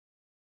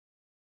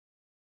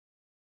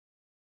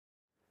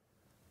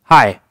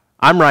Hi,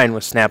 I'm Ryan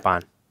with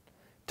Snap-on.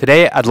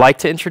 Today I'd like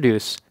to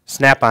introduce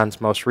Snap-on's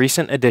most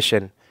recent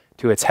addition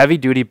to its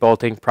heavy-duty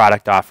bolting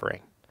product offering,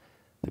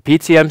 the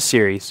PTM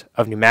series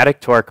of Pneumatic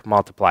Torque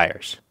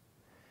Multipliers.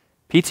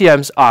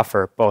 PTMs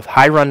offer both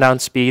high rundown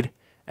speed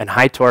and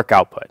high torque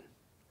output.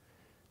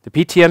 The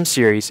PTM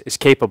series is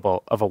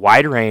capable of a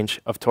wide range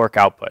of torque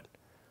output,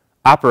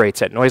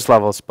 operates at noise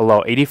levels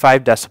below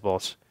 85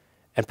 decibels,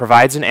 and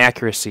provides an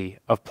accuracy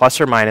of plus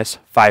or minus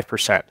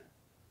 5%.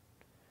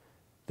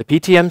 The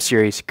PTM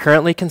series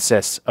currently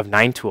consists of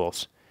 9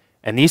 tools,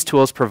 and these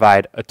tools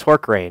provide a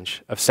torque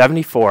range of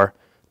 74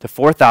 to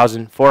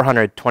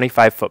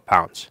 4,425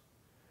 foot-pounds.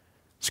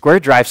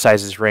 Square drive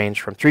sizes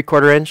range from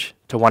 3/4 inch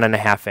to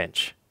 1.5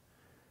 inch.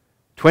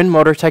 Twin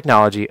motor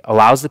technology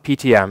allows the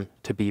PTM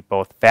to be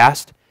both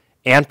fast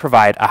and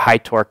provide a high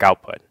torque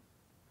output.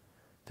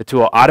 The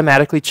tool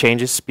automatically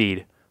changes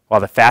speed while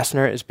the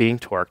fastener is being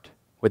torqued,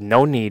 with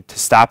no need to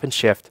stop and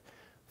shift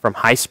from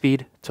high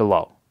speed to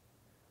low.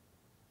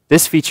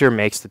 This feature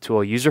makes the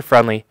tool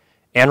user-friendly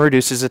and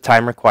reduces the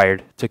time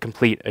required to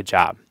complete a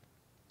job.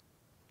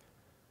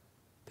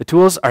 The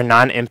tools are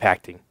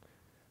non-impacting,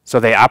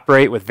 so they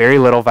operate with very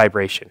little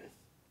vibration.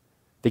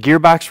 The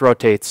gearbox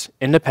rotates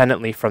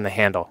independently from the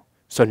handle,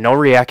 so no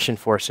reaction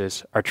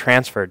forces are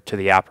transferred to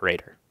the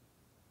operator.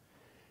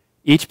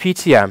 Each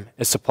PTM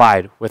is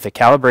supplied with a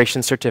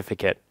calibration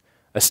certificate,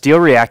 a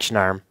steel reaction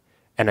arm,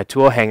 and a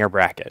tool hanger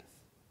bracket.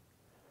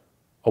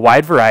 A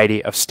wide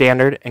variety of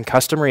standard and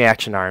custom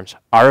reaction arms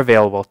are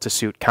available to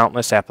suit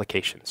countless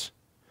applications.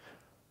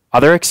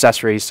 Other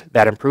accessories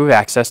that improve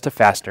access to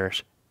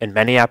fasteners in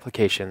many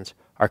applications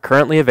are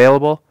currently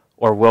available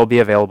or will be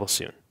available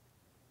soon.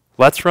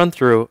 Let's run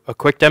through a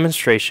quick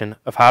demonstration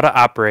of how to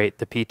operate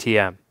the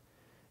PTM.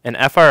 An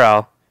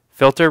Frl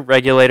Filter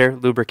regulator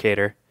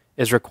lubricator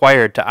is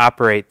required to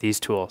operate these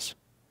tools.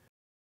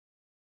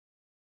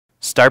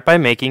 Start by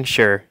making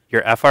sure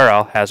your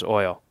Frl has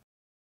oil.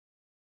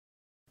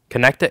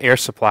 Connect the air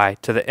supply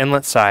to the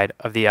inlet side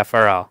of the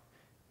Frl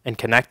and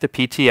connect the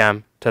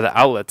PTM to the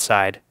outlet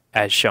side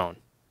as shown.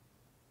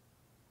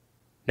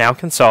 Now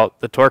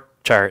consult the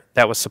torque chart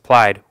that was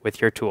supplied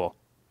with your tool.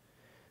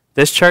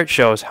 This chart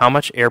shows how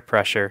much air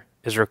pressure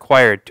is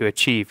required to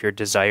achieve your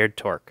desired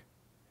torque.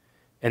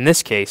 In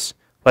this case,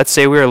 let's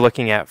say we are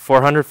looking at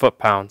 400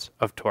 foot-pounds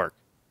of torque.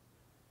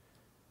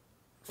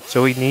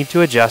 So we need to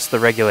adjust the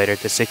regulator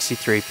to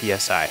 63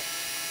 psi.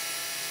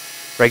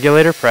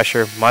 Regulator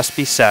pressure must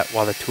be set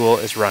while the tool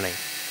is running.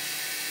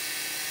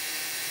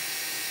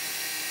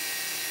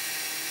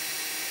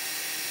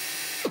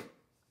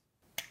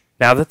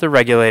 Now that the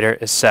regulator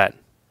is set,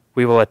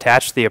 we will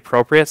attach the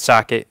appropriate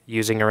socket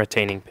using a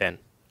retaining pin.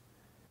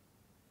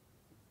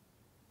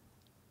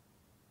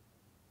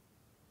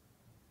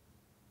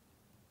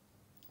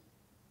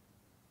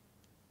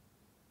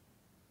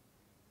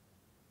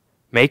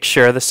 Make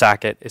sure the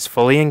socket is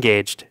fully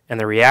engaged and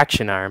the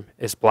reaction arm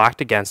is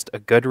blocked against a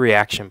good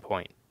reaction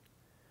point.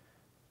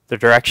 The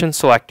direction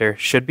selector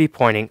should be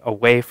pointing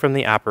away from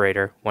the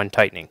operator when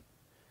tightening.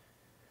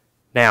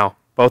 Now,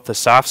 both the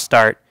soft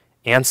start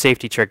and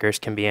safety triggers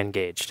can be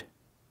engaged.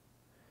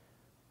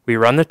 We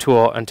run the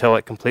tool until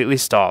it completely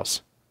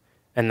stalls,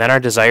 and then our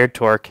desired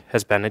torque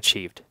has been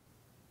achieved.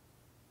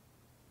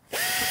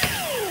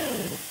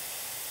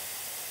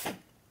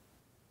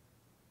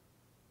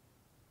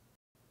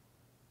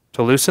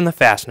 To loosen the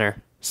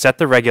fastener, set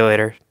the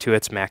regulator to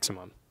its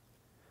maximum.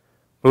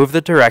 Move the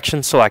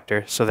direction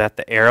selector so that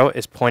the arrow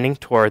is pointing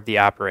toward the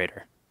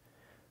operator.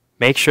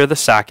 Make sure the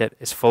socket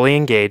is fully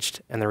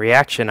engaged and the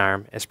reaction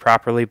arm is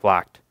properly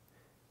blocked.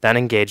 Then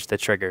engage the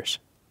triggers.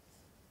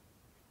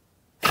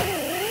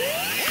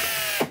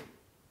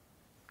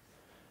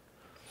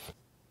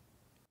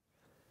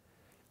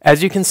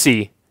 As you can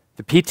see,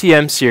 the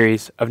PTM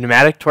series of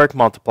pneumatic torque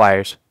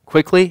multipliers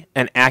quickly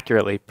and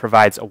accurately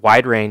provides a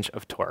wide range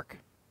of torque.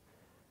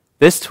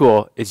 This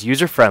tool is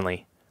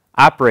user-friendly,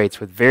 operates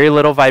with very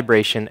little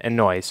vibration and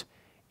noise,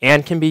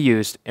 and can be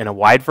used in a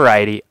wide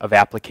variety of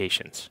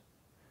applications.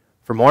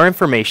 For more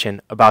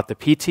information about the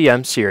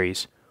PTM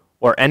series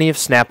or any of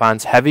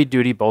Snap-on's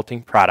heavy-duty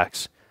bolting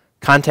products,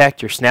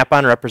 contact your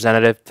Snap-on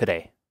representative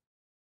today.